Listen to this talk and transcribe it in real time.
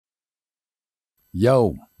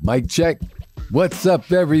Yo, mic check. What's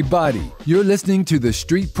up, everybody? You're listening to the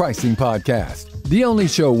Street Pricing Podcast, the only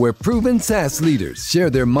show where proven SaaS leaders share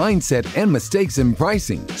their mindset and mistakes in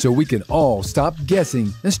pricing so we can all stop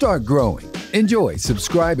guessing and start growing. Enjoy,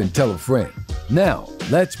 subscribe, and tell a friend. Now,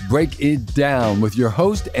 let's break it down with your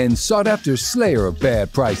host and sought-after slayer of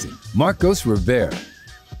bad pricing, Marcos Rivera.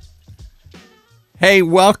 Hey,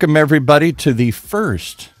 welcome everybody to the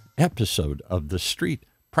first episode of the Street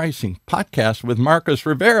Pricing Podcast with Marcos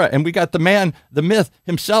Rivera. And we got the man, the myth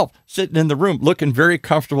himself, sitting in the room, looking very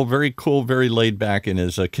comfortable, very cool, very laid back in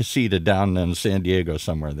his casita down in San Diego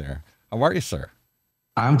somewhere there. How are you, sir?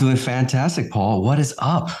 I'm doing fantastic, Paul. What is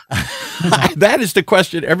up? That is the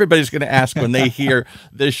question everybody's going to ask when they hear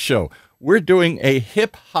this show. We're doing a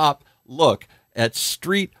hip-hop look at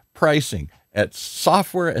street pricing, at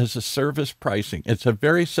software as a service pricing. It's a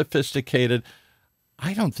very sophisticated,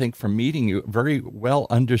 I don't think from meeting you, very well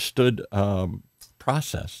understood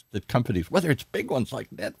process that companies, whether it's big ones like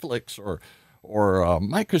Netflix or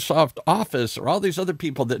Microsoft Office or all these other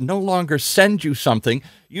people that no longer send you something,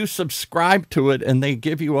 you subscribe to it and they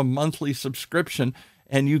give you a monthly subscription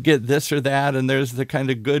and you get this or that, and there's the kind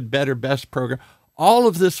of good, better, best program. All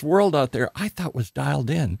of this world out there I thought was dialed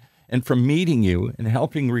in. And from meeting you and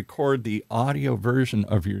helping record the audio version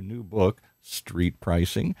of your new book, Street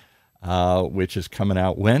Pricing, which is coming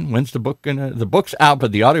out when? When's the book the book's out,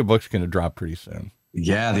 but the audiobook's gonna drop pretty soon.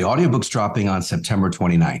 Yeah, the audiobook's dropping on September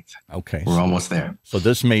 29th. Okay. We're almost there. So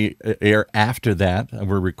this may air after that.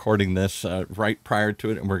 We're recording this right prior to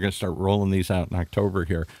it, and we're gonna start rolling these out in October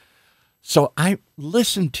here. So I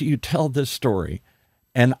listened to you tell this story,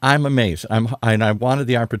 and I'm amazed. And I wanted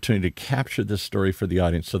the opportunity to capture this story for the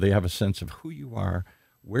audience so they have a sense of who you are,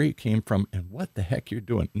 where you came from, and what the heck you're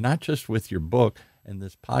doing, not just with your book and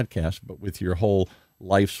this podcast, but with your whole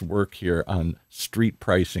life's work here on street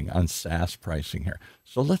pricing, on SaaS pricing here.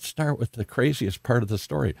 So let's start with the craziest part of the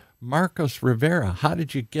story. Marcos Rivera, how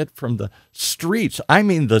did you get from the streets, I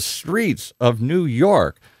mean the streets of New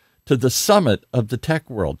York, to the summit of the tech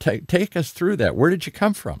world? Take us through that. Where did you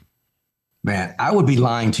come from? Man, I would be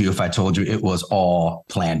lying to you if I told you it was all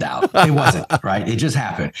planned out. It wasn't, right? It just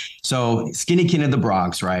happened. So skinny kid in the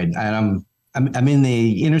Bronx, right? And I'm in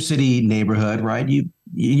the inner city neighborhood, right?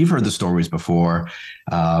 You've heard the stories before.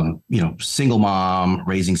 Single mom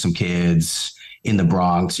raising some kids in the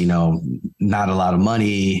Bronx. Not a lot of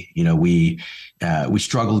money. We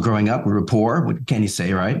struggled growing up. We were poor. What can you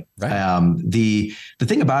say, right? Right. The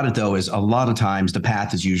thing about it though is a lot of times the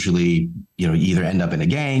path is usually you either end up in a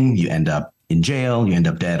gang, you end up in jail, you end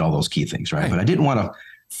up dead. All those key things, right? But I didn't want to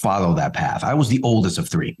follow that path. I was the oldest of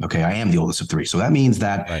three. Okay, I am the oldest of three, so that means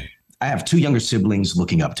that. Right. I have two younger siblings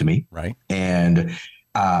looking up to me. Right. And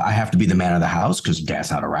I have to be the man of the house because dad's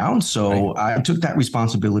not around. So I took that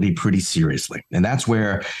responsibility pretty seriously. And that's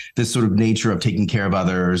where this sort of nature of taking care of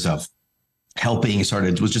others, of helping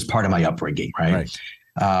started, was just part of my upbringing. Right.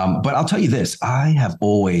 But I'll tell you this, I have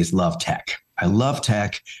always loved tech. I love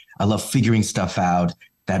tech. I love figuring stuff out.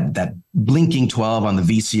 That blinking 12 on the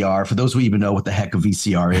VCR, for those who even know what the heck a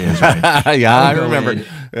VCR is, right? Yeah, I remember.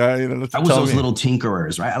 I was those little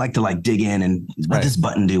tinkerers, right? I like to dig in and what does this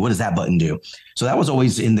button do? What does that button do? So that was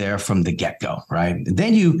always in there from the get-go, right? And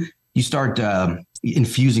then you start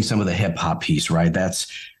infusing some of the hip hop piece, right? That's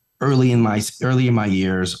early in my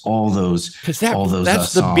years, all those that's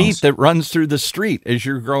songs. The beat that runs through the street as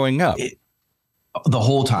you're growing up. The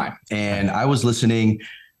whole time. And I was listening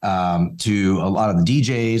to a lot of the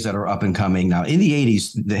DJs that are up and coming. Now, in the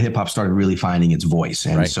 80s, the hip hop started really finding its voice.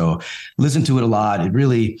 And so listen to it a lot. It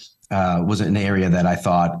really was an area that I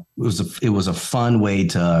thought it was a fun way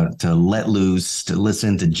to let loose, to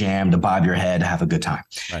listen, to jam, to bob your head, have a good time.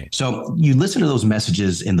 Right. So you listen to those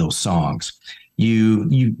messages in those songs.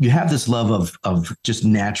 You have this love of just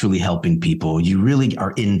naturally helping people. You really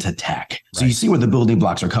are into tech. So you see where the building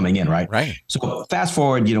blocks are coming in, right? Right. So fast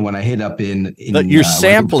forward, when I hit up in you're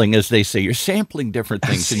sampling, as they say, you're sampling different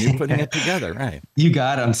things and you're putting it together, right? You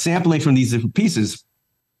got it. I'm sampling from these different pieces.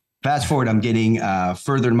 Fast forward, I'm getting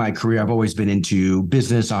further in my career. I've always been into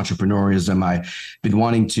business, entrepreneurism. I've been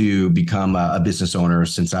wanting to become a business owner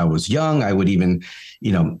since I was young. I would even,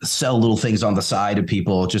 sell little things on the side to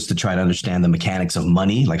people just to try to understand the mechanics of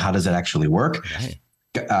money. Like, how does it actually work?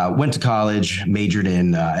 Right. Went to college, majored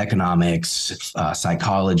in economics,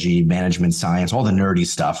 psychology, management science, all the nerdy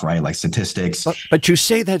stuff, right? Like statistics. But you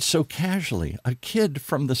say that so casually. A kid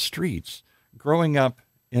from the streets growing up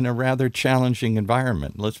in a rather challenging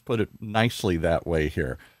environment. Let's put it nicely that way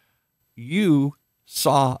here. You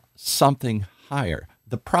saw something higher.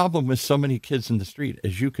 the problem with so many kids in the street,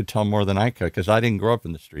 as you could tell more than I could, because I didn't grow up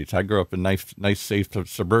in the streets. I grew up in nice, safe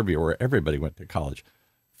suburbia where everybody went to college.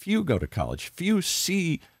 Few go to college. Few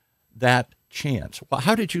see that chance. Well,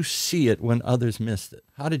 how did you see it when others missed it?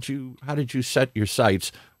 How did you set your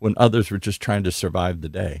sights when others were just trying to survive the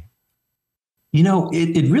day?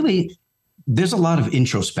 It really, there's a lot of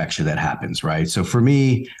introspection that happens, right? So for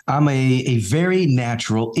me, I'm a very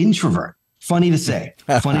natural introvert. Funny to say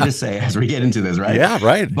as we get into this, right? Yeah,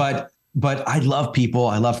 right. But I love people.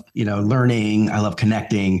 I love, learning. I love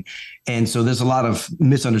connecting. And so there's a lot of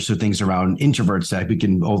misunderstood things around introverts that we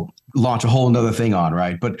can launch a whole nother thing on,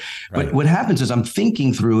 right? But what happens is I'm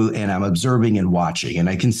thinking through and I'm observing and watching, and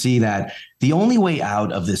I can see that the only way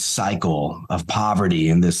out of this cycle of poverty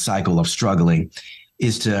and this cycle of struggling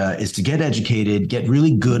is to get educated, get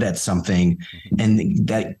really good at something, and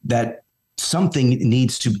that something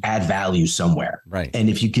needs to add value somewhere. Right. And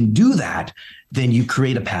if you can do that, then you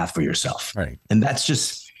create a path for yourself. Right. And that's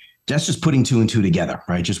just putting two and two together,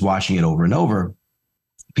 right? Just watching it over and over.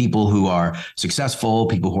 People who are successful,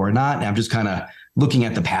 people who are not. And I'm just kind of looking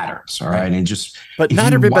at the patterns. All right. And but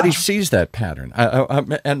not everybody sees that pattern.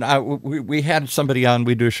 We had somebody on,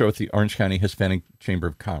 we do a show with the Orange County Hispanic Chamber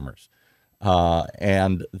of Commerce.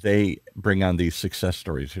 And they bring on these success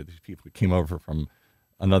stories. These people who came over from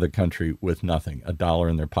another country with nothing, $1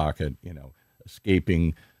 in their pocket,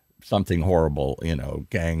 escaping something horrible,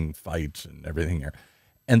 gang fights and everything there.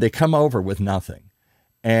 And they come over with nothing.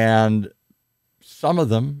 And some of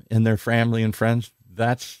them in their family and friends,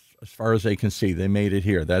 that's as far as they can see. They made it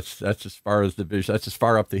here. That's as far as the vision, that's as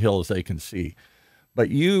far up the hill as they can see.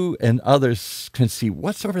 But you and others can see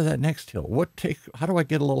what's over that next hill. How do I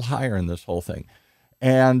get a little higher in this whole thing?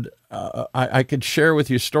 And I could share with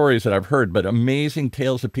you stories that I've heard, but amazing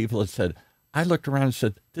tales of people that said, I looked around and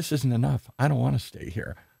said, this isn't enough. I don't want to stay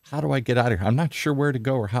here. How do I get out of here? I'm not sure where to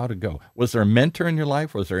go or how to go. Was there a mentor in your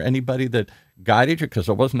life? Was there anybody that guided you? Because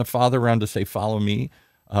there wasn't a father around to say, follow me.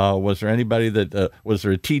 Was there anybody was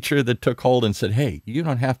there a teacher that took hold and said, hey, you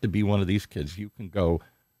don't have to be one of these kids. You can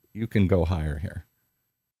go higher here.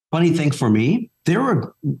 Funny thing for me, there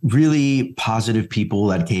were really positive people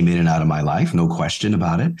that came in and out of my life, no question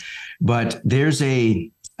about it. But there's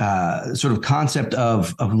a sort of concept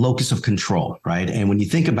of locus of control, right? And when you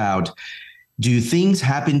think about, do things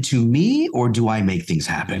happen to me or do I make things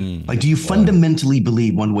happen? Like, do you fundamentally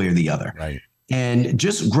believe one way or the other? Right. And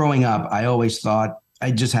just growing up, I always thought,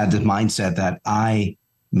 I just had this mindset that I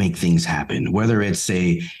make things happen, whether it's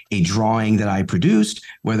a drawing that I produced,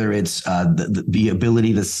 whether it's the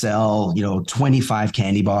ability to sell, 25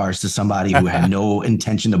 candy bars to somebody who had no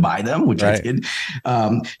intention to buy them, which I did.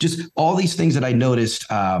 Just all these things that I noticed.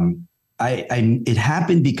 It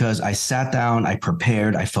happened because I sat down, I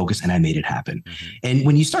prepared, I focused, and I made it happen. And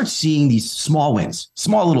when you start seeing these small wins,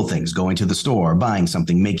 small little things, going to the store, buying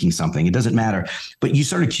something, making something, it doesn't matter. But you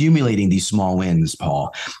start accumulating these small wins,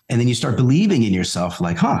 Paul. And then you start believing in yourself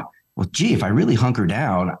like, well, gee, if I really hunker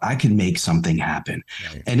down, I can make something happen.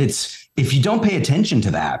 Right. And if you don't pay attention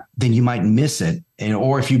to that, then you might miss it.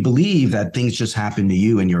 Or if you believe that things just happen to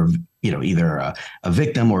you and you're, either a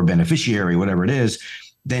victim or a beneficiary, whatever it is,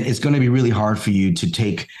 then it's going to be really hard for you to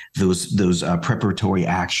take those preparatory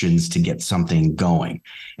actions to get something going.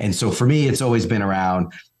 And so for me, it's always been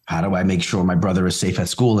around, how do I make sure my brother is safe at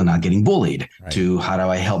school and not getting bullied? Right. To how do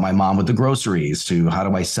I help my mom with the groceries? To how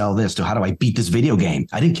do I sell this? To how do I beat this video game?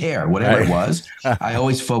 I didn't care, whatever it was. I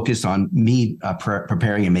always focused on me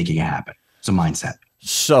preparing and making it happen. It's a mindset.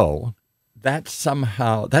 So that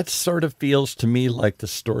sort of feels to me like the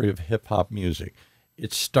story of hip hop music.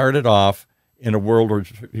 It started off in a world where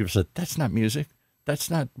people said, that's not music.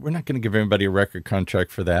 We're not going to give everybody a record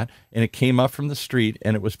contract for that. And it came up from the street,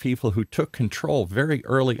 and it was people who took control very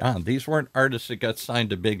early on. These weren't artists that got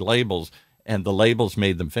signed to big labels and the labels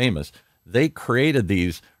made them famous. They created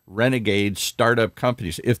these renegade startup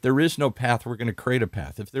companies. If there is no path, we're going to create a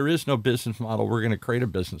path. If there is no business model, we're going to create a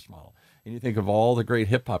business model. And you think of all the great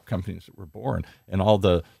hip hop companies that were born and all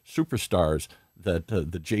the superstars that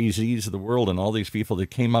the Jay-Z's of the world and all these people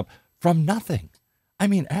that came up from nothing. I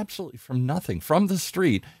mean, absolutely from nothing, from the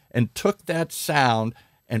street, and took that sound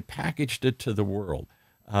and packaged it to the world.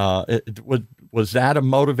 Was that a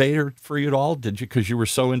motivator for you at all? Did you, because you were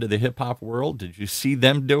so into the hip hop world, did you see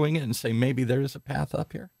them doing it and say, maybe there is a path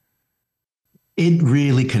up here? It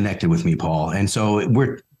really connected with me, Paul. And so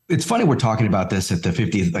it's funny we're talking about this at the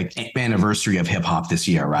 50th anniversary of hip hop this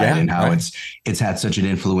year, right? Yeah, and how it's had such an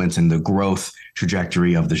influence in the growth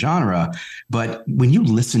trajectory of the genre. But when you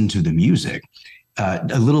listen to the music,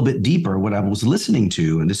 a little bit deeper what I was listening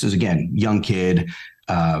to. And this is, again, young kid,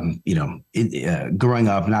 growing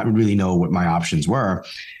up, not really know what my options were,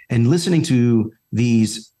 and listening to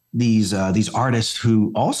these artists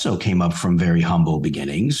who also came up from very humble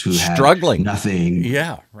beginnings, who had struggling nothing.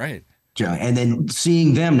 Yeah, right. And then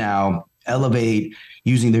seeing them now elevate,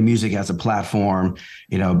 using their music as a platform,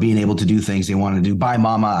 being able to do things they want to do, buy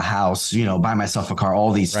mama a house, buy myself a car,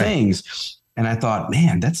 all these things. And I thought,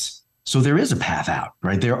 man, so there is a path out,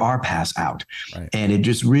 right? There are paths out. Right. And it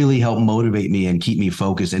just really helped motivate me and keep me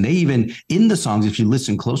focused. And they even, in the songs, if you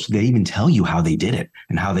listen closely, they even tell you how they did it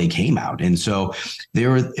and how they came out. And so there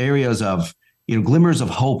were areas of, glimmers of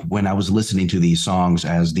hope when I was listening to these songs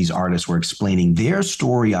as these artists were explaining their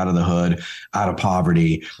story out of the hood, out of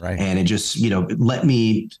poverty. Right. And it just, let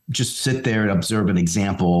me just sit there and observe an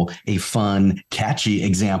example, a fun, catchy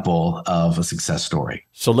example of a success story.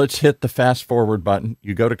 So let's hit the fast forward button.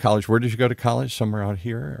 You go to college. Where did you go to college? Somewhere out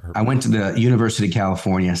here? Or? I went to the University of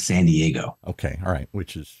California, San Diego. Okay. All right.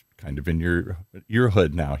 Which is kind of in your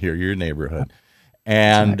hood now here, your neighborhood.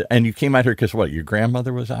 And you came out here because what? Your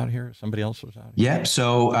grandmother was out here? Somebody else was out here? Yeah.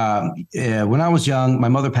 So when I was young, my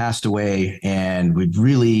mother passed away, and it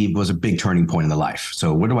really was a big turning point in the life.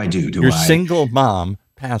 So what do I do? Your single mom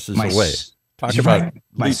passes away. Talk about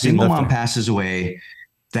my single mom passes away.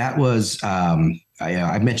 That was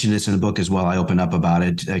I mentioned this in the book as well. I open up about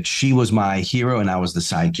it. Like, she was my hero, and I was the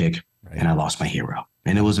sidekick, and I lost my hero.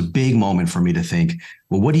 And it was a big moment for me to think,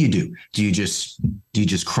 well, what do? Do you just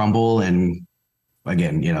crumble and,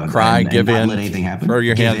 again, cry, give in, let anything happen, throw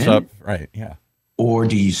your hands up, right? Yeah. Or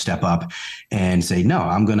do you step up and say, no,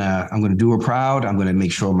 I'm gonna do her proud. I'm gonna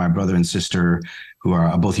make sure my brother and sister, who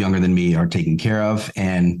are both younger than me, are taken care of,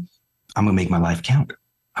 and I'm gonna make my life count.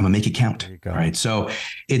 I'm gonna make it count. Right. So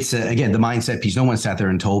it's again, the mindset piece. No one sat there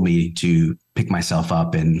and told me to pick myself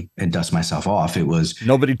up and dust myself off. It was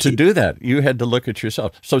nobody to do that. You had to look at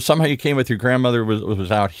yourself. So somehow you came with your grandmother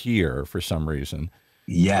was out here for some reason.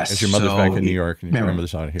 Yes. As your mother's back in New York and your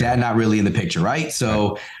grandmother's out here. Dad not really in the picture, right?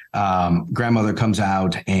 So grandmother comes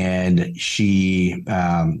out, and she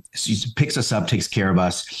picks us up, takes care of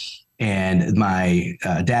us. And my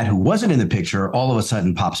dad, who wasn't in the picture, all of a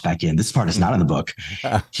sudden pops back in. This part is not in the book.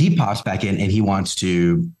 He pops back in, and he wants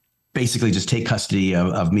to basically just take custody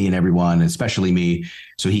of me and everyone, especially me,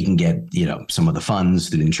 so he can get, some of the funds,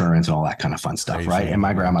 the insurance, and all that kind of fun stuff. Right. And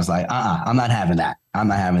my grandma's like, I'm not having that. I'm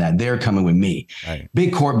not having that. They're coming with me. Right.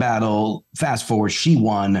 Big court battle. Fast forward, she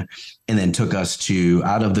won, and then took us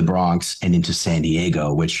out of the Bronx and into San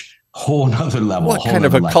Diego, which whole nother level. What kind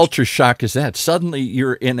of a culture shock is that? Suddenly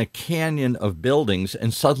you're in a canyon of buildings,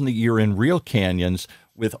 and suddenly you're in real canyons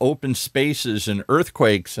with open spaces and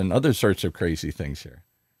earthquakes and other sorts of crazy things here.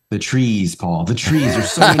 The trees, Paul. The trees.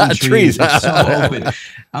 There's so many trees. They're so open.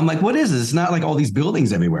 I'm like, what is this? It's not like all these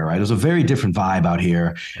buildings everywhere, right? It was a very different vibe out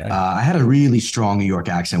here. Right. I had a really strong New York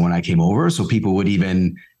accent when I came over, so people would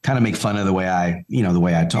even kind of make fun of the way I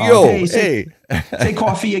talk. Yo, hey, say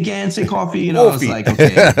coffee again. Say coffee. I was like,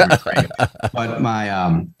 okay, great. But my,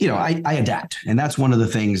 I adapt, and that's one of the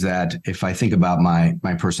things that, if I think about my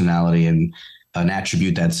personality, and an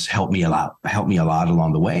attribute that's helped me a lot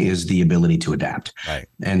along the way, is the ability to adapt. Right.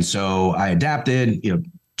 And so I adapted,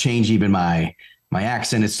 change even my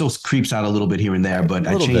accent. It still creeps out a little bit here and there, but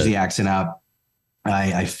I changed the accent out.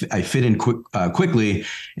 I fit in quickly,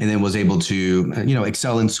 and then was able to,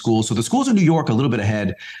 excel in school. So the schools in New York, a little bit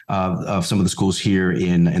ahead of some of the schools here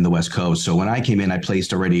in the West Coast. So when I came in, I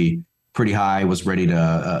placed already pretty high, was ready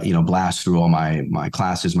to, blast through all my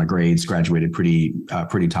classes, my grades, graduated pretty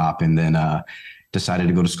top, and then decided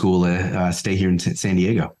to go to school, stay here in San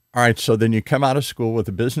Diego. All right. So then you come out of school with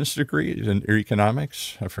a business degree in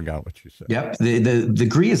economics. I forgot what you said. Yep. The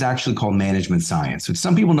degree is actually called management science, which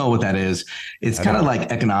some people know what that is. It's kind of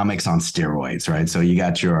like economics on steroids, right? So you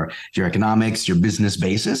got your economics, your business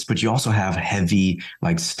basis, but you also have heavy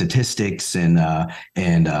like statistics and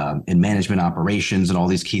management operations and all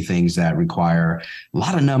these key things that require a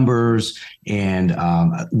lot of numbers and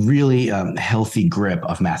really healthy grip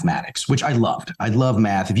of mathematics, which I loved. I love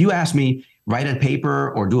math. If you ask me, write a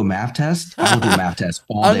paper or do a math test, I will do a math test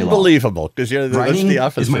all day long. Unbelievable, because writing the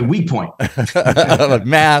opposite. is my weak point.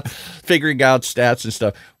 Math, figuring out stats and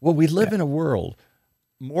stuff. Well, we live in a world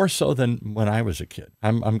more so than when I was a kid.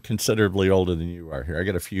 I'm considerably older than you are here. I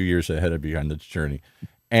got a few years ahead of you on this journey.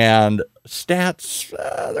 And stats,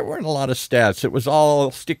 there weren't a lot of stats. It was all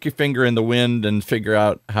stick your finger in the wind and figure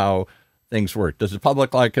out how things work. Does the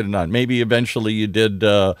public like it or not? Maybe eventually you did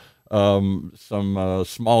some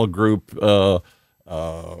small group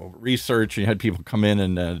research, and you had people come in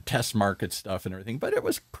and test market stuff and everything, but it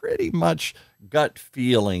was pretty much gut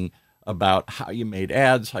feeling about how you made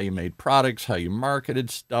ads, how you made products, how you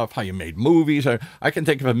marketed stuff, how you made movies. I can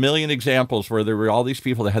think of a million examples where there were all these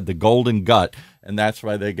people that had the golden gut, and that's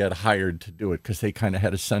why they get hired to do it, because they kind of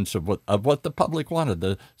had a sense of what the public wanted,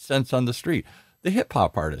 the sense on the street. The hip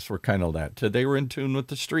hop artists were kind of that. They were in tune with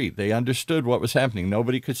the street. They understood what was happening.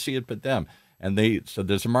 Nobody could see it but them. And they said,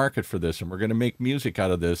 there's a market for this, and we're going to make music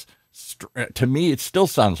out of this. To me, it still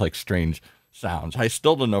sounds like strange sounds. I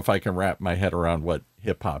still don't know if I can wrap my head around what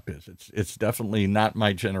hip hop is. It's definitely not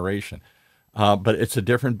my generation, but it's a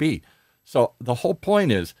different beat. So the whole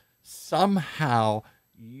point is, somehow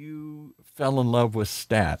you fell in love with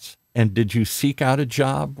stats. And did you seek out a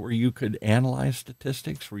job where you could analyze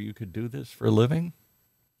statistics, where you could do this for a living?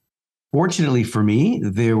 Fortunately for me,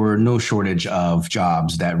 there were no shortage of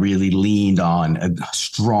jobs that really leaned on a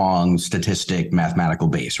strong statistic mathematical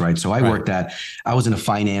base, right? So I was in a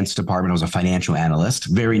finance department. I was a financial analyst,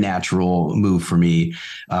 very natural move for me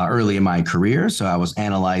early in my career. So I was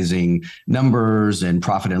analyzing numbers and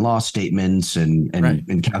profit and loss statements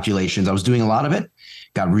and calculations. I was doing a lot of it.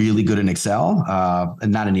 Got really good in Excel,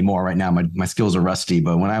 and not anymore right now. My skills are rusty,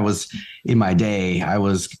 but when I was in my day, I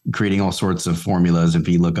was creating all sorts of formulas and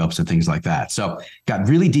VLOOKUPs and things like that. So got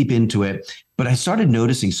really deep into it, but I started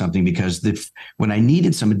noticing something, because when I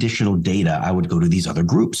needed some additional data, I would go to these other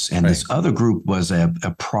groups, and this other group was a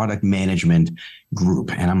product management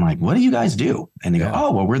group. And I'm like, what do you guys do? And they go,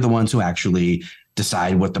 oh, well, we're the ones who actually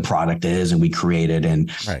decide what the product is, and we create it.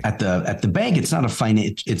 And at the bank, it's not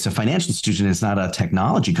it's a financial institution. It's not a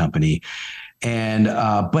technology company. And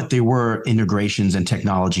but there were integrations and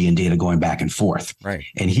technology and data going back and forth. Right.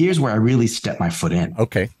 And here's where I really stepped my foot in.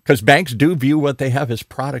 Okay. Because banks do view what they have as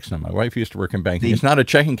products now. My wife used to work in banking. It's not a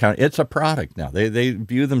checking account. It's a product now. They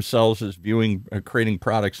view themselves as creating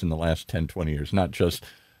products in the last 10, 20 years, not just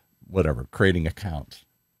creating accounts.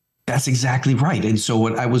 That's exactly right. And so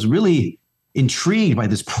what I was really intrigued by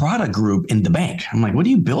this product group in the bank. I'm like, what are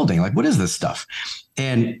you building? Like, what is this stuff?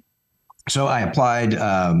 And so I applied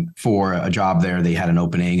for a job there. They had an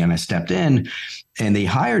opening, and I stepped in, and they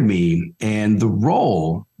hired me. And the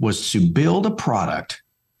role was to build a product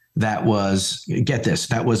that was, get this,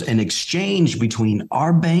 that was an exchange between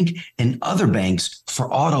our bank and other banks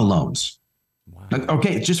for auto loans. Like,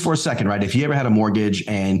 okay, just for a second, right? If you ever had a mortgage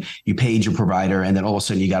and you paid your provider, and then all of a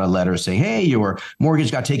sudden you got a letter saying, hey, your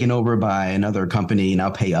mortgage got taken over by another company, now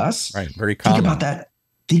pay us. Right. Very common.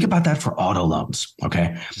 Think about that for auto loans.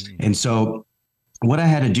 Okay. And so what I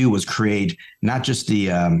had to do was create not just the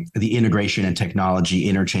integration and technology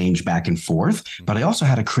interchange back and forth, but I also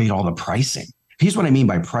had to create all the pricing. Here's what I mean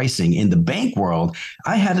by pricing. In the bank world,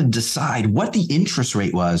 I had to decide what the interest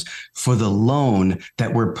rate was for the loan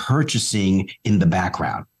that we're purchasing in the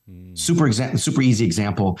background. Super easy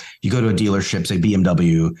example. You go to a dealership, say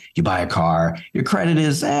BMW, you buy a car, your credit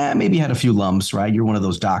is, maybe you had a few lumps, right? You're one of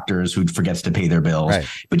those doctors who forgets to pay their bills,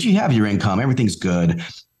 but you have your income, everything's good.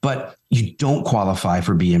 But you don't qualify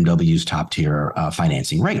for BMW's top tier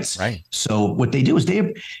financing rates. Right. So what they do is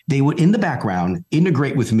they would in the background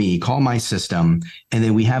integrate with me, call my system, and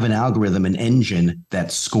then we have an algorithm, an engine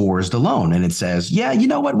that scores the loan, and it says, yeah, you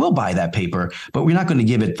know what, we'll buy that paper, but we're not going to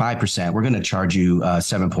give it 5%. We're going to charge you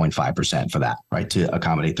 7.5% for that, right, to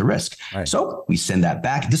accommodate the risk. Right. So we send that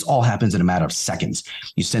back. This all happens in a matter of seconds.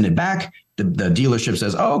 You send it back. The dealership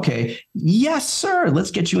says, oh, okay, yes, sir, let's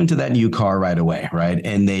get you into that new car right away, right?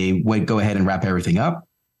 And they go ahead and wrap everything up.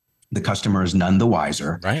 The customer is none the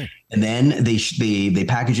wiser. Right. And then they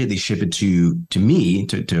package it, they ship it to me,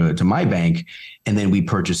 to my bank, and then we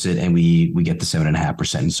purchase it, and we get the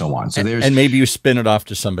 7.5% and so on. So and maybe you spin it off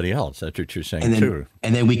to somebody else. That's what you're saying, too.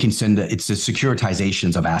 And then we can send it's the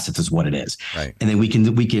securitizations of assets is what it is. Right. And then we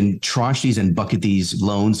can tranche these and bucket these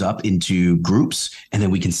loans up into groups, and then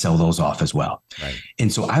we can sell those off as well. Right.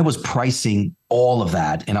 And so I was pricing all of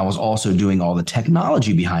that, and I was also doing all the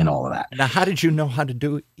technology behind all of that. Now, how did you know how to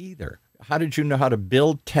do either? How did you know how to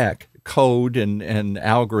build tech, code, and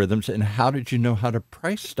algorithms, and how did you know how to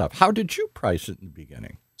price stuff? How did you price it in the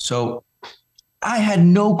beginning? So I had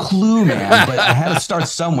no clue, man, but I had to start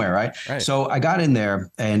somewhere, right? So I got in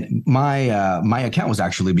there, and my account was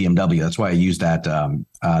actually BMW. That's why I used that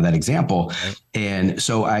example. Right. And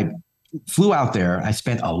so I flew out there. I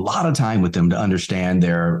spent a lot of time with them to understand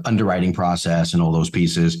their underwriting process and all those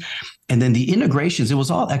pieces. And then the integrations, it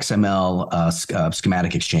was all XML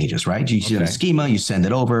schematic exchanges, right? You send a schema, you send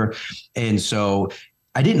it over. And so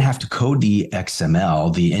I didn't have to code the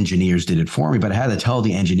XML. The engineers did it for me, but I had to tell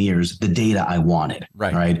the engineers the data I wanted,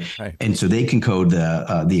 right? And so they can code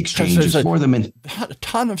the exchanges for them. And a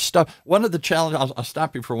ton of stuff. One of the challenges, I'll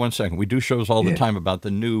stop you for 1 second. We do shows all the time about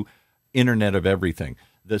the new Internet of everything.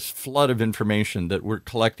 this flood of information that we're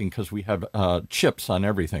collecting because we have chips on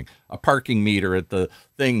everything, a parking meter at the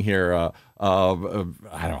thing here, I don't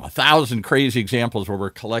know, 1,000 crazy examples where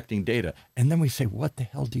we're collecting data. And then we say, what the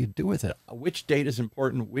hell do you do with it? Which data is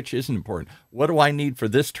important? Which isn't important? What do I need for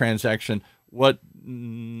this transaction? What,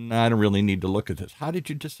 I don't really need to look at this. How did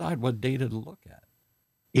you decide what data to look at?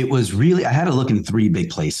 It was really, I had to look in three big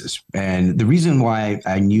places. And the reason why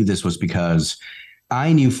I knew this was because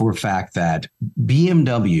I knew for a fact that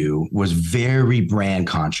BMW was very brand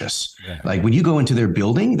conscious. Yeah. Like when you go into their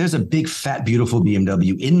building, there's a big, fat, beautiful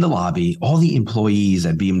BMW in the lobby. All the employees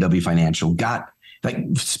at BMW Financial got like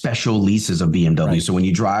special leases of BMW. Right. So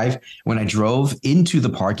when I drove into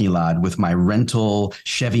the parking lot with my rental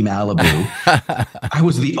Chevy Malibu, I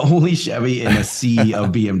was the only Chevy in a sea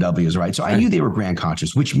of BMWs, right? So I knew they were brand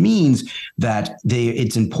conscious, which means that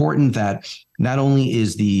it's important that not only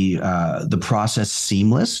is the process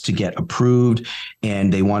seamless to get approved,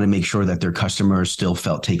 and they want to make sure that their customers still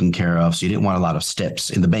felt taken care of. So you didn't want a lot of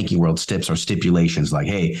steps in the banking world. Steps are stipulations like,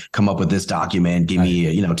 hey, come up with this document, give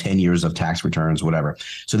me 10 years of tax returns, whatever.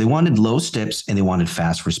 So they wanted low steps and they wanted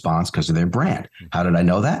fast response because of their brand. How did I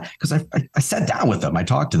know that? Because I sat down with them, I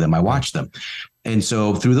talked to them, I watched them, and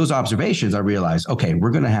so through those observations, I realized, okay,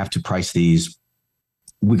 we're going to have to price these.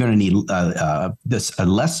 We're going to need a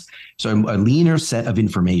leaner set of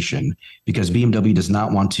information, because BMW does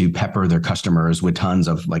not want to pepper their customers with tons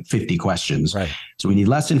of like 50 questions. Right. So we need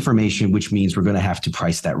less information, which means we're going to have to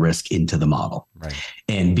price that risk into the model. Right.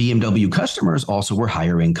 And BMW customers also were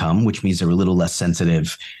higher income, which means they're a little less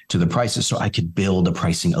sensitive to the prices. So I could build the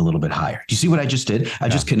pricing a little bit higher. Do you see what I just did? I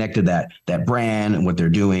just connected that brand and what they're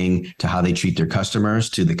doing to how they treat their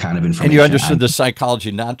customers to the kind of information. And you understood the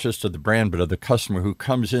psychology, not just of the brand, but of the customer who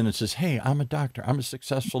comes in and says, hey, I'm a doctor, I'm a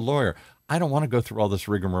successful lawyer. I don't want to go through all this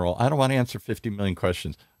rigmarole. I don't want to answer 50 million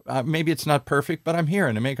questions. Maybe it's not perfect, but I'm here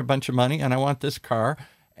and I make a bunch of money and I want this car.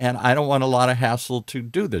 And I don't want a lot of hassle to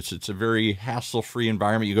do this. It's a very hassle-free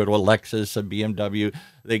environment. You go to a Lexus, a BMW,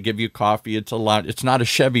 they give you coffee. It's a lot. It's not a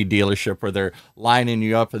Chevy dealership where they're lining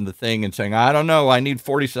you up in the thing and saying, I don't know, I need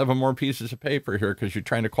 47 more pieces of paper here because you're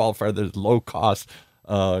trying to qualify the low-cost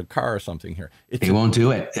car or something here. They won't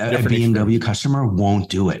do it. A BMW customer won't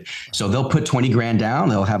do it. So they'll put 20 grand down.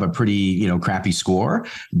 They'll have a pretty, crappy score,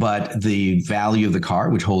 but the value of the car,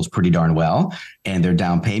 which holds pretty darn well, and their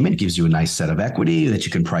down payment gives you a nice set of equity that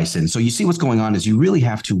you can price in. So you see what's going on is you really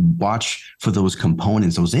have to watch for those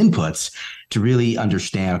components, those inputs, to really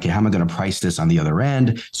understand, okay, how am I going to price this on the other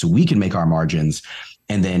end so we can make our margins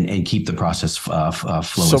and keep the process flowing.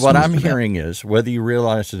 So what I'm hearing is, whether you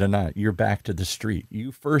realize it or not, you're back to the street.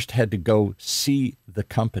 You first had to go see the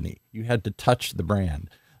company. You had to touch the brand.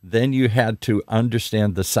 Then you had to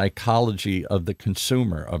understand the psychology of the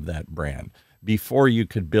consumer of that brand before you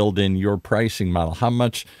could build in your pricing model. How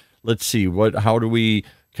much, let's see,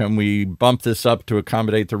 can we bump this up to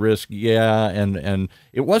accommodate the risk? Yeah. And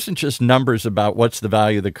it wasn't just numbers about what's the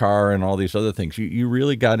value of the car and all these other things. You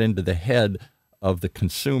really got into the head of the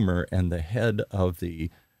consumer and the head of the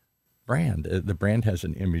brand. The brand has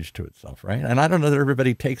an image to itself, right? And I don't know that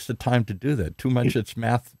everybody takes the time to do that. Too much it's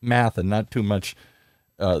math and not too much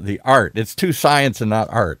the art. It's too science and not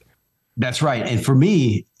art. That's right. And for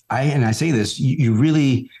me, I say this, you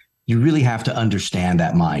really have to understand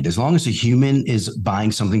that mind. As long as a human is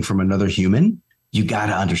buying something from another human, you got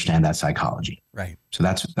to understand that psychology. Right. So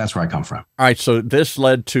that's where I come from. All right. So this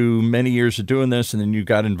led to many years of doing this, and then you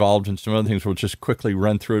got involved in some other things. We'll just quickly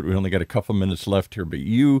run through it. We only got a couple minutes left here, but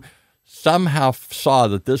you somehow saw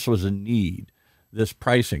that this was a need, this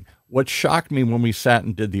pricing. What shocked me when we sat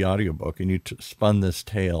and did the audiobook and you spun this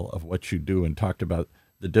tale of what you do and talked about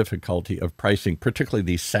the difficulty of pricing, particularly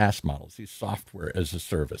these SaaS models, these software as a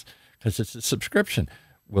service, because it's a subscription.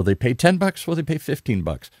 Will they pay $10? Will they pay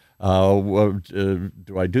 $15?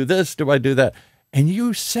 Do I do this? Do I do that? And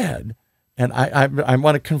you said, and I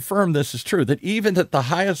want to confirm this is true, that even at the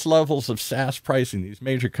highest levels of SaaS pricing, these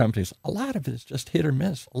major companies, a lot of it is just hit or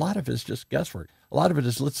miss. A lot of it is just guesswork. A lot of it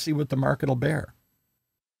is, let's see what the market will bear.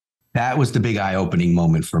 That was the big eye-opening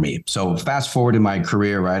moment for me. So fast forward in my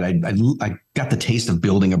career, right? I got the taste of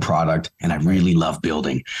building a product, and I really love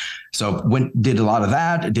building. So did a lot of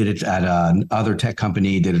that, did it at another tech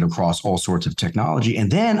company, did it across all sorts of technology. And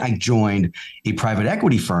then I joined a private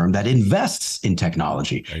equity firm that invests in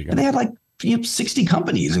technology. And they had like 60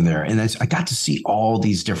 companies in there. And I got to see all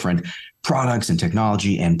these different products and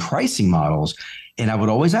technology and pricing models. And I would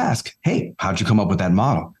always ask, hey, how'd you come up with that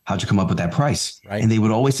model? How'd you come up with that price? Right. And they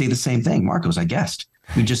would always say the same thing. Marcos, I guessed.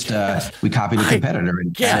 We just we copied a competitor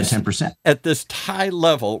and added 10%. At this high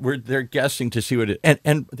level where they're guessing to see what it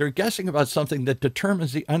and they're guessing about something that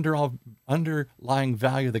determines the underlying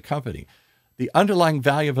value of the company. The underlying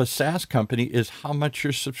value of a SaaS company is how much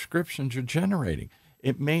your subscriptions are generating.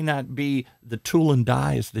 It may not be the tool and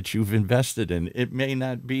dies that you've invested in. It may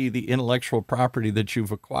not be the intellectual property that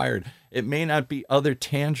you've acquired. It may not be other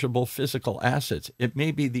tangible physical assets. It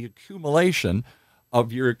may be the accumulation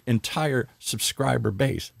of your entire subscriber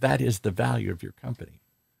base. That is the value of your company.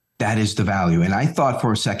 That is the value. And I thought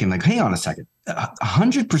for a second, like, hang on a second,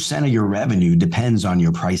 100% of your revenue depends on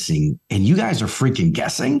your pricing, and you guys are freaking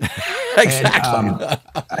guessing. Exactly.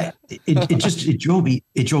 And, it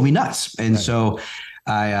drove me nuts. And so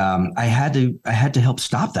I had to help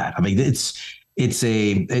stop that. I mean,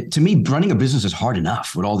 to me, running a business is hard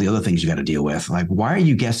enough with all the other things you got to deal with. Like, why are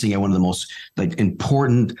you guessing at one of the most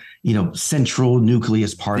important, central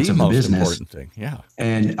nucleus parts of the business? Important thing. Yeah.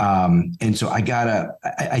 And so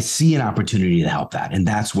I see an opportunity to help that. And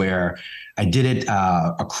that's where I did it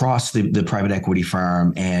across the private equity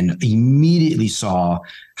firm, and immediately saw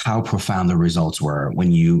how profound the results were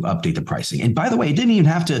when you update the pricing. And by the way, it didn't even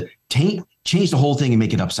have to change the whole thing and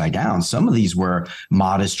make it upside down. Some of these were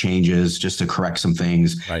modest changes just to correct some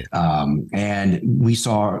things. Right. And we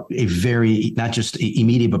saw a very, not just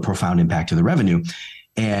immediate, but profound impact to the revenue.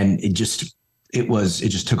 And it just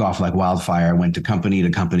took off like wildfire. I went to company to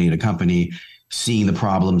company to company, seeing the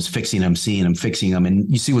problems, fixing them, fixing them. And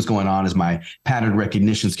you see what's going on is my pattern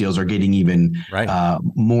recognition skills are getting even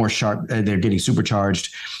more sharp. They're getting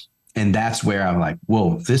supercharged. And that's where I'm like,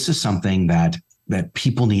 whoa, this is something that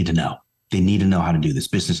people need to know. They need to know how to do this.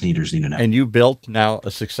 Business leaders need to know. And you built now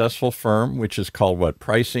a successful firm, which is called what?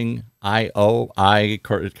 Pricing IO,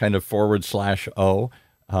 kind of /O.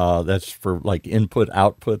 That's for like input,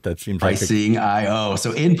 output. That seems Pricing IO.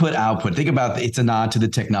 So input, output. Think about it's a nod to the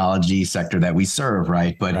technology sector that we serve,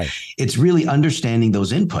 right? But it's really understanding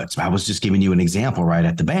those inputs. I was just giving you an example, right,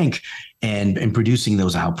 at the bank, and producing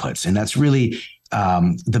those outputs. And that's really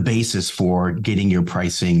the basis for getting your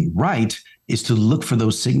pricing right, is to look for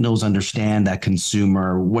those signals, understand that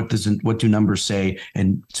consumer, what do numbers say,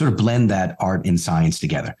 and sort of blend that art and science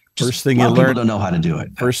together. First thing you learn, people don't know how to do it.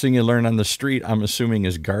 First thing you learn on the street, I'm assuming,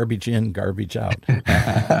 is garbage in, garbage out.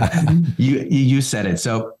 You said it.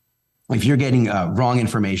 So if you're getting wrong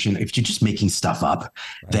information, if you're just making stuff up,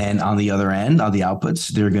 then on the other end, on the outputs,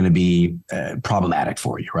 they're going to be problematic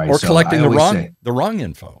for you, right? Or collecting the wrong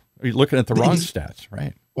info. Or you're looking at the wrong stats,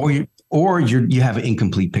 right? Or you have an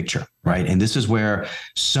incomplete picture, right? And this is where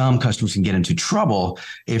some customers can get into trouble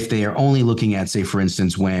if they are only looking at, say, for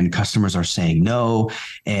instance, when customers are saying no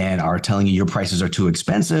and are telling you your prices are too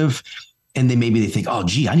expensive, and then maybe they think, oh,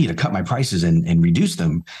 gee, I need to cut my prices and reduce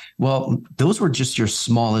them. Well, those were just your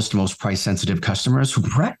smallest, most price-sensitive customers who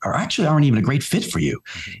aren't even a great fit for you.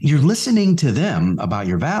 Mm-hmm. You're listening to them about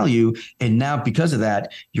your value, and now because of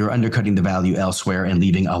that, you're undercutting the value elsewhere and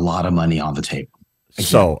leaving a lot of money on the table.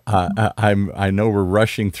 So I know we're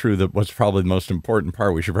rushing through what's probably the most important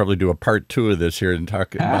part. We should probably do a part 2 of this here and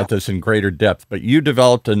talk about this in greater depth. But you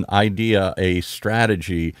developed an idea, a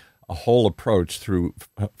strategy, a whole approach through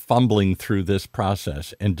fumbling through this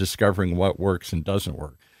process and discovering what works and doesn't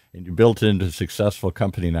work. And you built it into a successful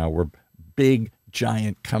company now where big,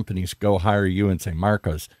 giant companies go hire you and say,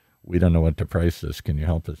 Marcos, we don't know what to price this. Can you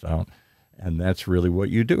help us out? And that's really what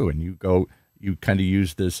you do. And you kind of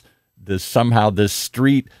use this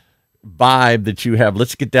street vibe that you have.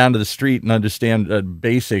 Let's get down to the street and understand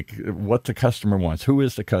basic what the customer wants. Who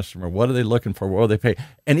is the customer? What are they looking for? What will they pay?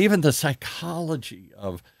 And even the psychology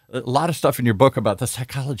of a lot of stuff in your book about the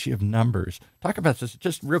psychology of numbers. Talk about this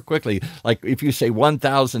just real quickly. Like if you say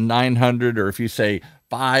 1,900 or if you say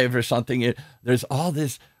 5 or something, there's all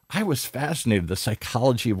this. I was fascinated, the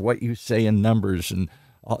psychology of what you say in numbers and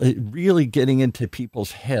really getting into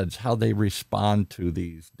people's heads, how they respond to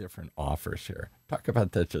these different offers here. Talk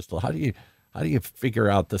about that just a little. How do you figure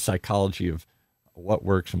out the psychology of what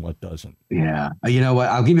works and what doesn't? Yeah. You know what?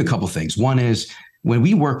 I'll give you a couple of things. One is when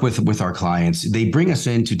we work with our clients, they bring us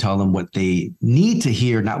in to tell them what they need to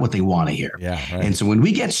hear, not what they want to hear. Yeah. Right. And so when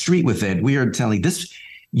we get street with it, we are telling this,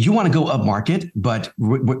 you want to go up market, but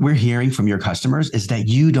what we're hearing from your customers is that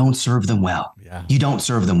you don't serve them well. Yeah. You don't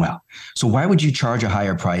serve them well. So why would you charge a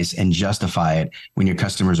higher price and justify it when your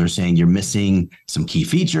customers are saying you're missing some key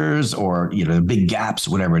features or, big gaps,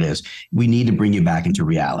 whatever it is? We need to bring you back into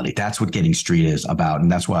reality. That's what getting street is about. And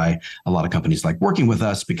that's why a lot of companies like working with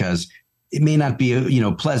us, because it may not be,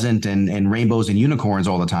 pleasant and rainbows and unicorns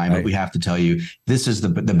all the time, but we have to tell you, this is the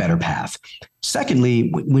better path.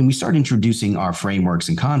 Secondly, when we start introducing our frameworks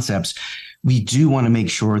and concepts, we do want to make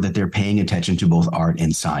sure that they're paying attention to both art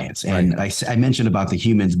and science. And I mentioned about the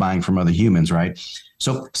humans buying from other humans, right?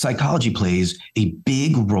 So psychology plays a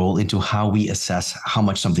big role into how we assess how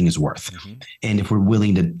much something is worth. And if we're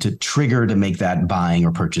willing to trigger to make that buying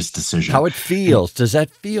or purchase decision. How it feels. Does that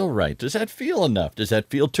feel right? Does that feel enough? Does that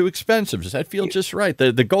feel too expensive? Does that feel just right?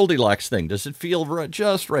 The Goldilocks thing. Does it feel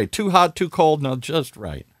just right? Too hot, too cold? No, just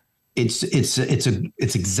right. It's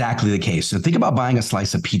exactly the case. So think about buying a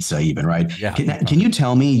slice of pizza even, right? Yeah. Can you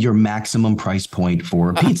tell me your maximum price point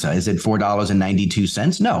for pizza? Is it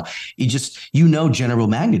 $4.92? No, general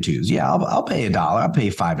magnitudes. Yeah, I'll pay $1. I'll pay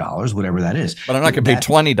 $5, whatever that is. But I'm not going to pay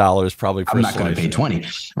 $20 probably for I'm not going to pay 20,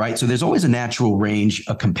 right? So there's always a natural range,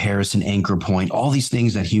 a comparison anchor point, all these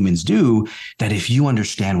things that humans do that if you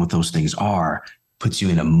understand what those things are, puts you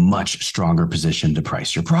in a much stronger position to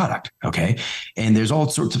price your product. Okay. And there's all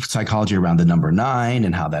sorts of psychology around the number 9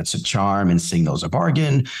 and how that's a charm and signals a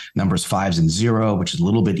bargain. Numbers 5 and 0, which is a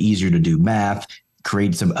little bit easier to do math,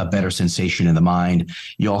 creates a better sensation in the mind.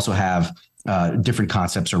 You also have different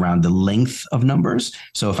concepts around the length of numbers.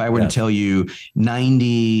 So if I were to tell you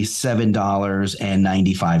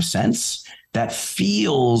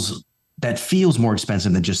 $97.95, that feels more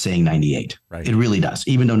expensive than just saying 98. Right. It really does,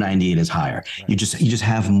 even though 98 is higher. Right. You just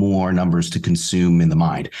have more numbers to consume in the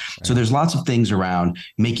mind. Right. So there's lots of things around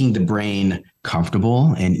making the brain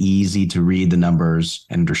comfortable and easy to read the numbers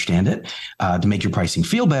and understand it to make your pricing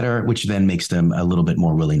feel better, which then makes them a little bit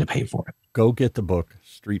more willing to pay for it. Go get the book,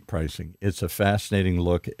 Street Pricing. It's a fascinating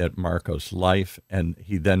look at Marco's life, and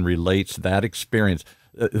he then relates that experience.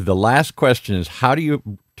 The last question is, how do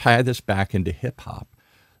you tie this back into hip hop?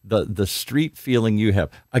 The street feeling you have.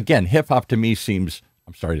 Again, hip hop to me seems,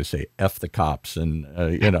 I'm sorry to say, F the cops and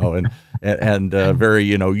very,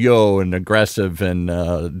 yo and aggressive and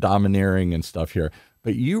domineering and stuff here.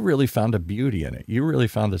 But you really found a beauty in it. You really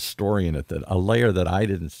found a story in it, that a layer that I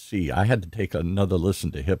didn't see. I had to take another listen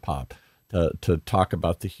to hip hop to talk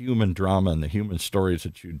about the human drama and the human stories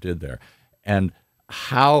that you did there, and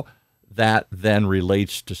how that then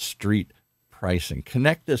relates to street pricing.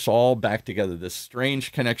 Connect this all back together, this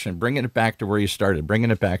strange connection, bringing it back to where you started,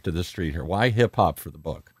 bringing it back to the street here. Why hip hop for the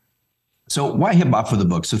book? So why hip hop for the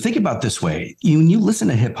book? So think about this way. When you listen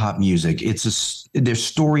to hip hop music, there's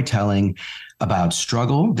storytelling about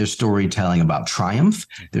struggle. There's storytelling about triumph.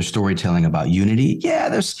 There's storytelling about unity. Yeah,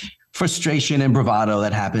 there's frustration and bravado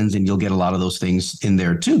that happens, and you'll get a lot of those things in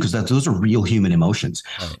there too, because those are real human emotions.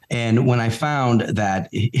 Right. And when I found that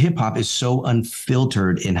hip hop is so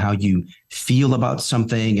unfiltered in how you feel about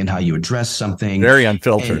something and how you address something, very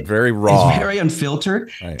unfiltered, very raw, it's very unfiltered,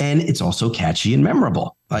 right. And it's also catchy and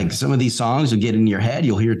memorable. Like some of these songs, you'll get in your head,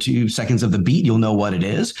 you'll hear 2 seconds of the beat, you'll know what it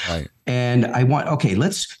is. Right. And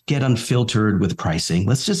let's get unfiltered with pricing.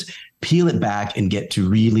 Let's just peel it back and get to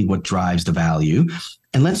really what drives the value.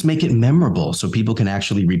 And let's make it memorable so people can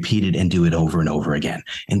actually repeat it and do it over and over again.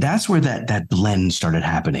 And that's where that blend started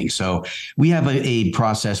happening. So we have a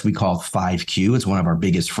process we call 5Q. It's one of our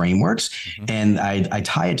biggest frameworks. Mm-hmm. And I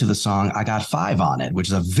tie it to the song I Got 5 on It, which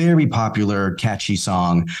is a very popular, catchy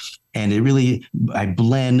song. And I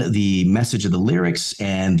blend the message of the lyrics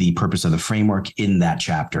and the purpose of the framework in that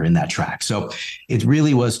chapter, in that track. So it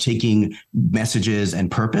really was taking messages and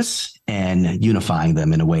purpose and unifying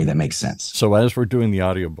them in a way that makes sense. So as we're doing the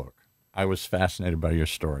audiobook, I was fascinated by your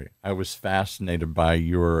story. I was fascinated by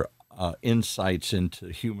your insights into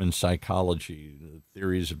human psychology, the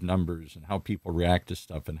theories of numbers, and how people react to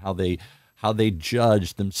stuff, and how they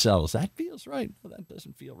judge themselves. That feels right. No, that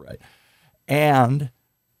doesn't feel right. And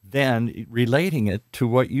then relating it to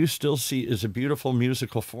what you still see as a beautiful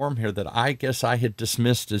musical form here that I guess I had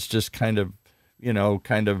dismissed as just kind of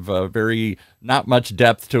very not much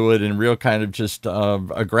depth to it, and real kind of just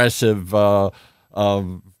aggressive,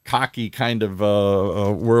 cocky kind of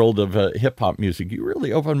world of hip hop music. You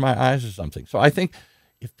really opened my eyes to something. So I think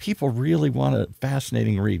if people really want a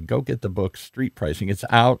fascinating read, go get the book Street Pricing. It's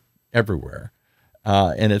out everywhere.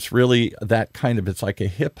 And it's really that kind of, it's like a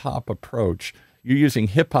hip hop approach. You're using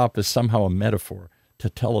hip hop as somehow a metaphor to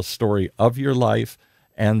tell a story of your life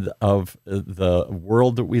and of the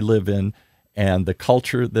world that we live in and the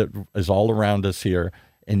culture that is all around us here,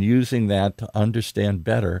 and using that to understand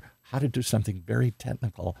better how to do something very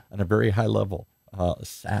technical on a very high level,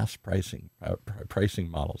 SaaS pricing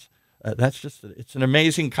models. It's an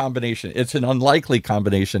amazing combination. It's an unlikely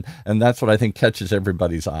combination, and that's what I think catches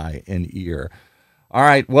everybody's eye and ear. All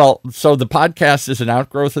right. Well, so the podcast is an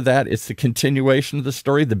outgrowth of that. It's the continuation of the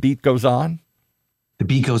story. The beat goes on. The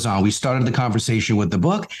beat goes on. We started the conversation with the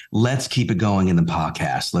book. Let's keep it going in the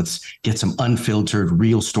podcast. Let's get some unfiltered,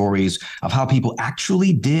 real stories of how people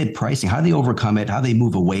actually did pricing, how they overcome it, how they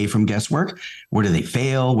move away from guesswork. Where do they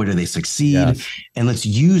fail? Where do they succeed? Yes. And let's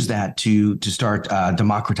use that to start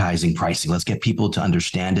democratizing pricing. Let's get people to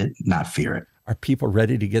understand it, not fear it. Are people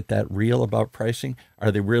ready to get that real about pricing?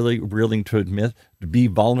 Are they really willing to admit, to be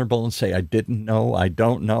vulnerable and say, I didn't know, I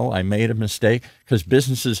don't know, I made a mistake? Because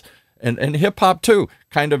businesses, and hip hop too,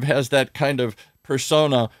 kind of has that kind of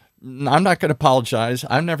persona. I'm not going to apologize.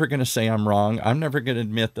 I'm never going to say I'm wrong. I'm never going to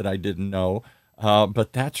admit that I didn't know.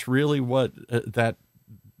 But that's really what that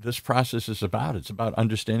this process is about. It's about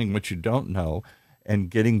understanding what you don't know and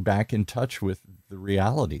getting back in touch with the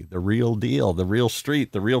reality, the real deal, the real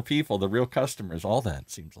street, the real people, the real customers, all that, it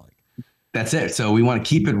seems like. That's it. So we want to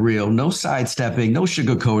keep it real, no sidestepping, no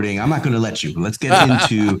sugarcoating. I'm not going to let you. Let's get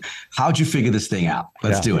into how'd you figure this thing out?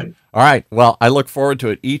 Let's do it. All right. Well, I look forward to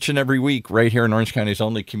it each and every week right here in Orange County's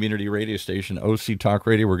only community radio station, OC Talk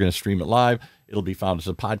Radio. We're going to stream it live. It'll be found as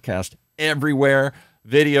a podcast everywhere.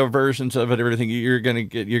 Video versions of it, everything. You're going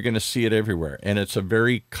to see it everywhere. And it's a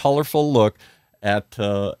very colorful look at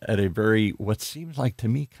a very, what seems like to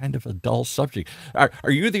me, kind of a dull subject. Are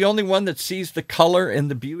you the only one that sees the color and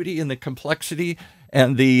the beauty and the complexity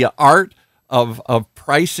and the art of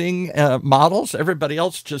pricing models? Everybody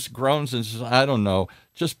else just groans and says, I don't know,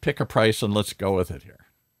 just pick a price and let's go with it here.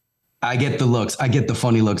 I get the looks. I get the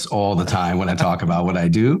funny looks all the time when I talk about what I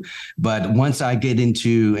do. But once I get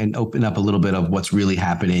into and open up a little bit of what's really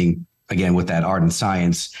happening, again, with that art and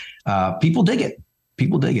science, people dig it.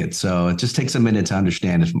 People dig it. So it just takes a minute to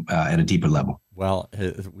understand it at a deeper level. Well,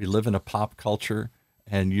 we live in a pop culture,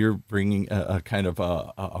 and you're bringing a kind of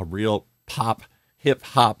a real pop, hip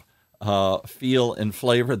hop feel and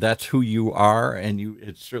flavor. That's who you are. And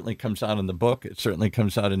it certainly comes out in the book. It certainly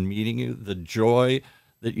comes out in meeting you. The joy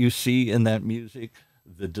that you see in that music,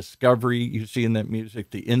 the discovery you see in that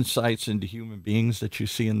music, the insights into human beings that you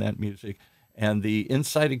see in that music, and the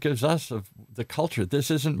insight it gives us of the culture.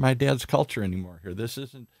 This isn't my dad's culture anymore here. This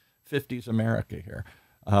isn't 50s America here,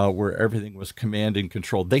 where everything was command and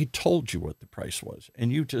control. They told you what the price was,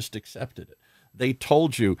 and you just accepted it. They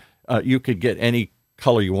told you you could get any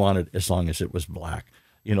color you wanted as long as it was black.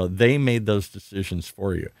 You know, they made those decisions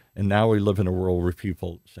for you. And now we live in a world where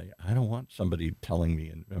people say, I don't want somebody telling me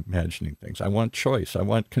and imagining things. I want choice. I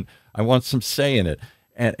want some say in it.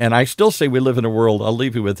 And I still say we live in a world, I'll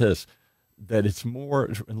leave you with this, that it's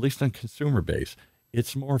more, at least on consumer base,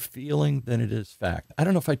 it's more feeling than it is fact. I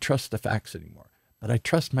don't know if I trust the facts anymore, but I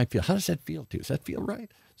trust my feel. How does that feel to you? Does that feel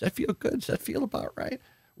right? Does that feel good? Does that feel about right?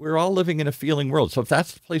 We're all living in a feeling world. So if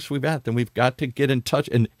that's the place we're at, then we've got to get in touch.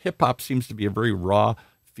 And hip hop seems to be a very raw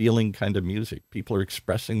feeling kind of music. People are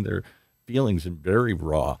expressing their feelings in very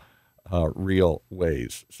raw, real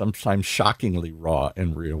ways, sometimes shockingly raw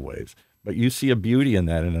and real ways. But you see a beauty in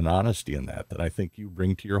that and an honesty in that I think you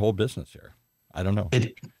bring to your whole business here. I don't know.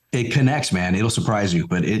 It connects, man. It'll surprise you,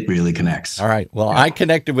 but it really connects. All right. Well, I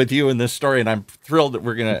connected with you in this story, and I'm thrilled that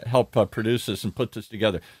we're going to help produce this and put this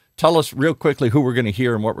together. Tell us real quickly who we're going to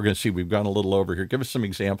hear and what we're going to see. We've gone a little over here. Give us some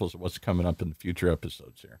examples of what's coming up in the future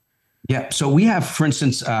episodes here. Yeah. So we have, for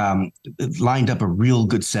instance, lined up a real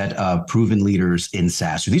good set of proven leaders in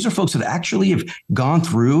SaaS. So these are folks that actually have gone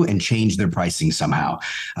through and changed their pricing somehow.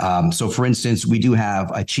 So for instance, we do have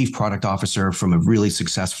a chief product officer from a really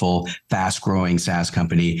successful, fast growing SaaS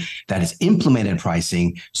company that has implemented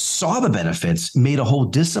pricing, saw the benefits, made a whole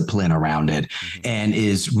discipline around it, and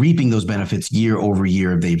is reaping those benefits year over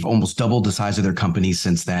year. They've almost doubled the size of their company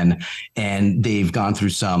since then. And they've gone through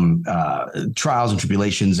some trials and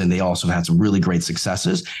tribulations, and they also had some really great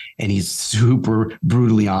successes, and he's super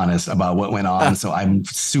brutally honest about what went on. So I'm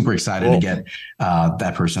super excited to get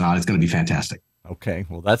that person on. It's going to be fantastic. Okay.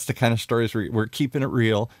 Well, that's the kind of stories we're keeping it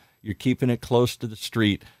real. You're keeping it close to the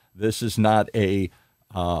street. This is not a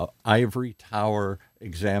ivory tower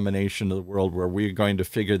examination of the world where we're going to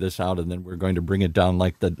figure this out and then we're going to bring it down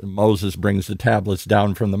like Moses brings the tablets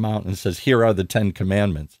down from the mountain and says, here are the 10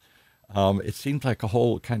 commandments. It seems like a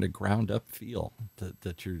whole kind of ground up feel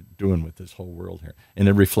that you're doing with this whole world here. And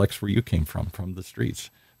it reflects where you came from the streets,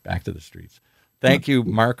 back to the streets. Thank you,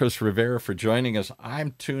 Marcos Rivera, for joining us.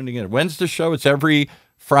 I'm tuning in. When's the show? It's every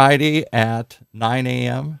Friday at 9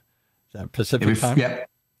 a.m. Is that Pacific time? Yep.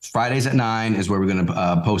 Fridays at 9 is where we're going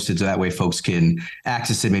to post it. So that way folks can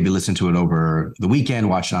access it, maybe listen to it over the weekend,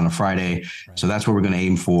 watch it on a Friday. Right. So that's what we're going to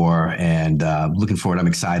aim for. And looking forward. I'm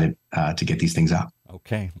excited to get these things out.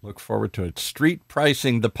 Okay. Look forward to it. Street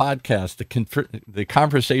Pricing, the podcast, the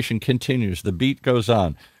conversation continues. The beat goes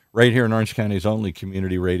on right here in Orange County's only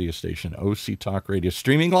community radio station, OC Talk Radio,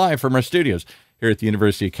 streaming live from our studios here at the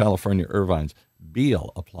University of California, Irvine's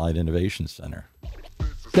Beal Applied Innovation Center.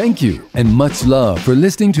 Thank you and much love for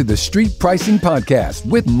listening to the Street Pricing Podcast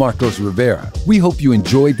with Marcos Rivera. We hope you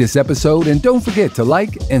enjoyed this episode and don't forget to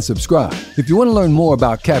like and subscribe. If you want to learn more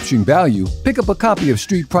about capturing value, pick up a copy of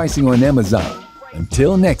Street Pricing on Amazon.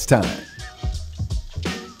 Until next time.